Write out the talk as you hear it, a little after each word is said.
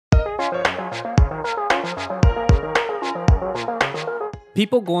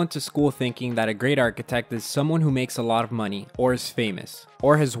People go into school thinking that a great architect is someone who makes a lot of money, or is famous,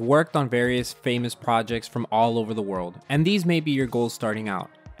 or has worked on various famous projects from all over the world, and these may be your goals starting out.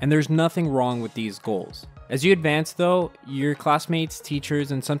 And there's nothing wrong with these goals. As you advance though, your classmates,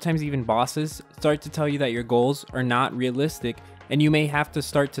 teachers, and sometimes even bosses start to tell you that your goals are not realistic, and you may have to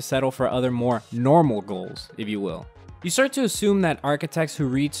start to settle for other more normal goals, if you will. You start to assume that architects who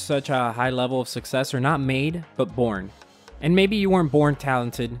reach such a high level of success are not made, but born. And maybe you weren't born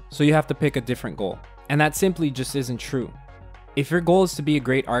talented, so you have to pick a different goal. And that simply just isn't true. If your goal is to be a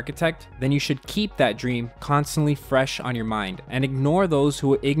great architect, then you should keep that dream constantly fresh on your mind and ignore those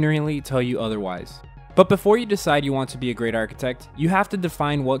who ignorantly tell you otherwise. But before you decide you want to be a great architect, you have to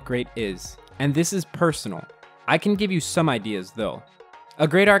define what great is. And this is personal. I can give you some ideas though. A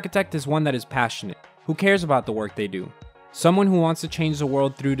great architect is one that is passionate, who cares about the work they do. Someone who wants to change the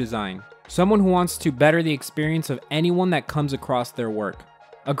world through design. Someone who wants to better the experience of anyone that comes across their work.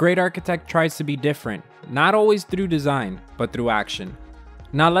 A great architect tries to be different, not always through design, but through action.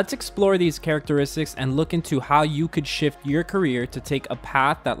 Now let's explore these characteristics and look into how you could shift your career to take a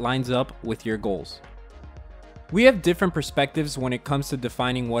path that lines up with your goals. We have different perspectives when it comes to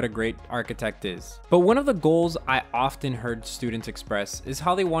defining what a great architect is. But one of the goals I often heard students express is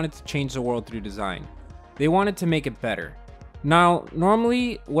how they wanted to change the world through design. They wanted to make it better. Now,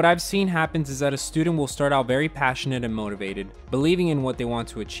 normally what I've seen happens is that a student will start out very passionate and motivated, believing in what they want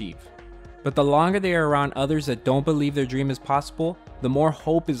to achieve. But the longer they are around others that don't believe their dream is possible, the more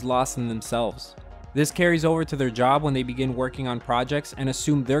hope is lost in themselves. This carries over to their job when they begin working on projects and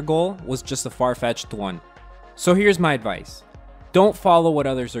assume their goal was just a far-fetched one. So here's my advice. Don't follow what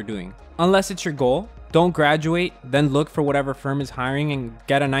others are doing. Unless it's your goal, don't graduate, then look for whatever firm is hiring and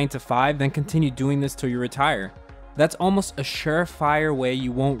get a 9 to 5, then continue doing this till you retire. That's almost a surefire way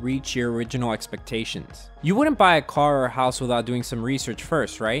you won't reach your original expectations. You wouldn't buy a car or a house without doing some research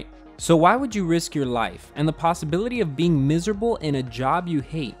first, right? So why would you risk your life and the possibility of being miserable in a job you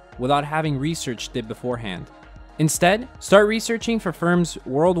hate without having researched it beforehand? Instead, start researching for firms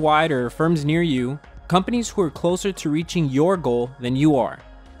worldwide or firms near you, companies who are closer to reaching your goal than you are.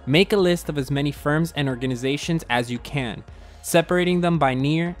 Make a list of as many firms and organizations as you can, separating them by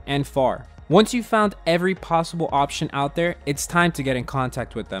near and far. Once you've found every possible option out there, it's time to get in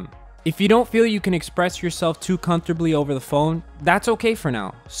contact with them. If you don't feel you can express yourself too comfortably over the phone, that's okay for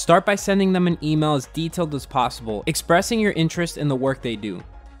now. Start by sending them an email as detailed as possible, expressing your interest in the work they do.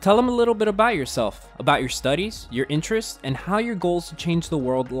 Tell them a little bit about yourself, about your studies, your interests, and how your goals to change the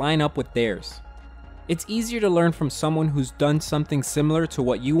world line up with theirs. It's easier to learn from someone who's done something similar to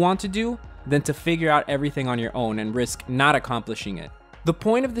what you want to do than to figure out everything on your own and risk not accomplishing it. The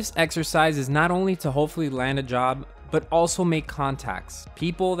point of this exercise is not only to hopefully land a job, but also make contacts.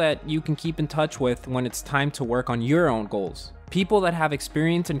 People that you can keep in touch with when it's time to work on your own goals. People that have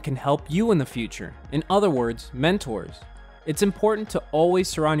experience and can help you in the future. In other words, mentors. It's important to always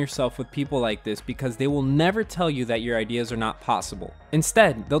surround yourself with people like this because they will never tell you that your ideas are not possible.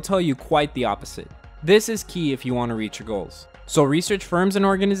 Instead, they'll tell you quite the opposite. This is key if you want to reach your goals. So research firms and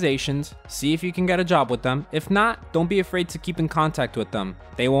organizations, see if you can get a job with them. If not, don't be afraid to keep in contact with them.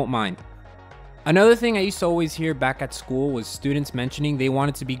 They won't mind. Another thing I used to always hear back at school was students mentioning they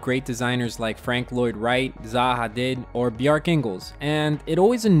wanted to be great designers like Frank Lloyd Wright, Zaha Hadid, or Bjarke Ingels. And it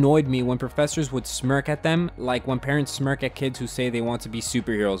always annoyed me when professors would smirk at them, like when parents smirk at kids who say they want to be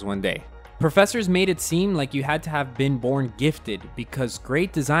superheroes one day. Professors made it seem like you had to have been born gifted because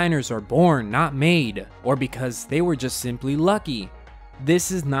great designers are born, not made, or because they were just simply lucky. This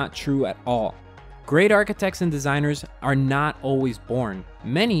is not true at all. Great architects and designers are not always born.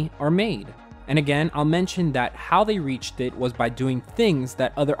 Many are made. And again, I'll mention that how they reached it was by doing things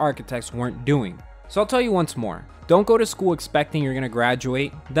that other architects weren't doing. So I'll tell you once more. Don't go to school expecting you're going to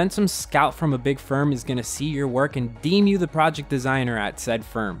graduate, then some scout from a big firm is going to see your work and deem you the project designer at said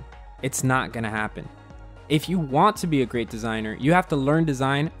firm. It's not gonna happen. If you want to be a great designer, you have to learn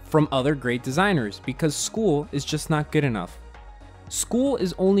design from other great designers because school is just not good enough. School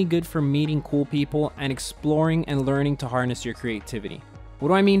is only good for meeting cool people and exploring and learning to harness your creativity. What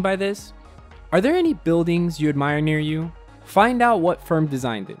do I mean by this? Are there any buildings you admire near you? Find out what firm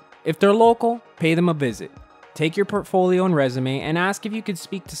designed it. If they're local, pay them a visit. Take your portfolio and resume and ask if you could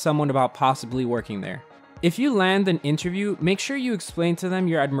speak to someone about possibly working there. If you land an interview, make sure you explain to them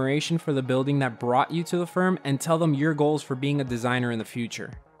your admiration for the building that brought you to the firm and tell them your goals for being a designer in the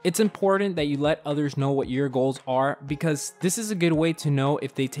future. It's important that you let others know what your goals are because this is a good way to know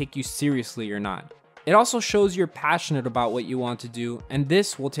if they take you seriously or not. It also shows you're passionate about what you want to do, and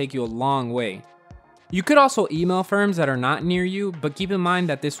this will take you a long way. You could also email firms that are not near you, but keep in mind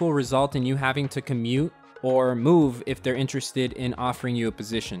that this will result in you having to commute, or move if they're interested in offering you a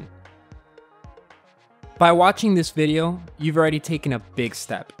position. By watching this video, you've already taken a big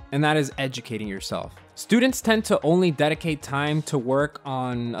step, and that is educating yourself. Students tend to only dedicate time to work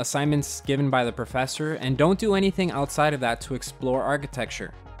on assignments given by the professor and don't do anything outside of that to explore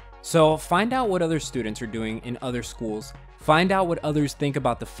architecture. So find out what other students are doing in other schools. Find out what others think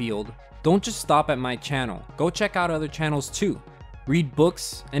about the field. Don't just stop at my channel. Go check out other channels too. Read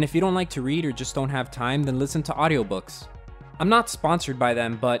books, and if you don't like to read or just don't have time, then listen to audiobooks. I'm not sponsored by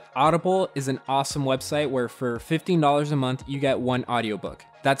them, but Audible is an awesome website where for $15 a month, you get one audiobook.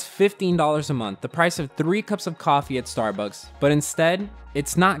 That's $15 a month, the price of 3 cups of coffee at Starbucks. But instead,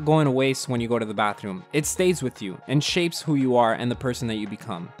 it's not going to waste when you go to the bathroom. It stays with you and shapes who you are and the person that you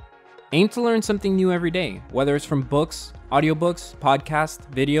become. Aim to learn something new every day, whether it's from books, audiobooks, podcasts,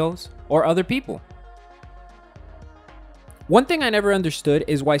 videos, or other people. One thing I never understood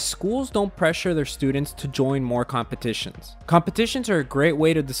is why schools don't pressure their students to join more competitions. Competitions are a great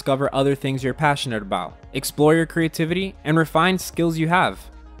way to discover other things you're passionate about, explore your creativity, and refine skills you have.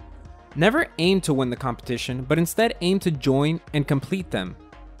 Never aim to win the competition, but instead aim to join and complete them.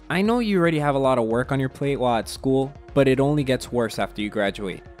 I know you already have a lot of work on your plate while at school, but it only gets worse after you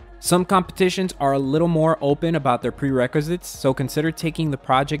graduate. Some competitions are a little more open about their prerequisites, so consider taking the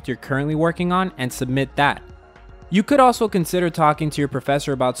project you're currently working on and submit that. You could also consider talking to your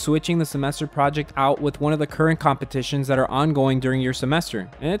professor about switching the semester project out with one of the current competitions that are ongoing during your semester.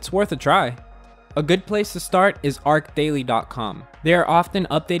 It's worth a try. A good place to start is arcdaily.com. They are often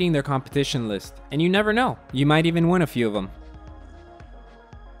updating their competition list, and you never know, you might even win a few of them.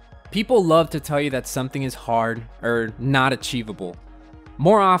 People love to tell you that something is hard or not achievable.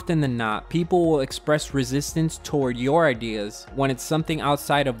 More often than not, people will express resistance toward your ideas when it's something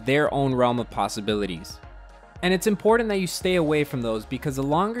outside of their own realm of possibilities. And it's important that you stay away from those because the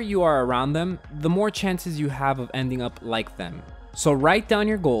longer you are around them, the more chances you have of ending up like them. So write down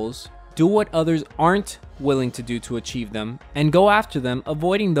your goals, do what others aren't willing to do to achieve them, and go after them,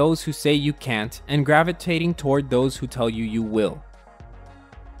 avoiding those who say you can't and gravitating toward those who tell you you will.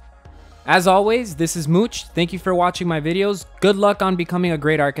 As always, this is Mooch. Thank you for watching my videos. Good luck on becoming a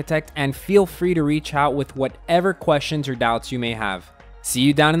great architect, and feel free to reach out with whatever questions or doubts you may have. See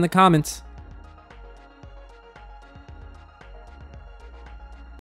you down in the comments.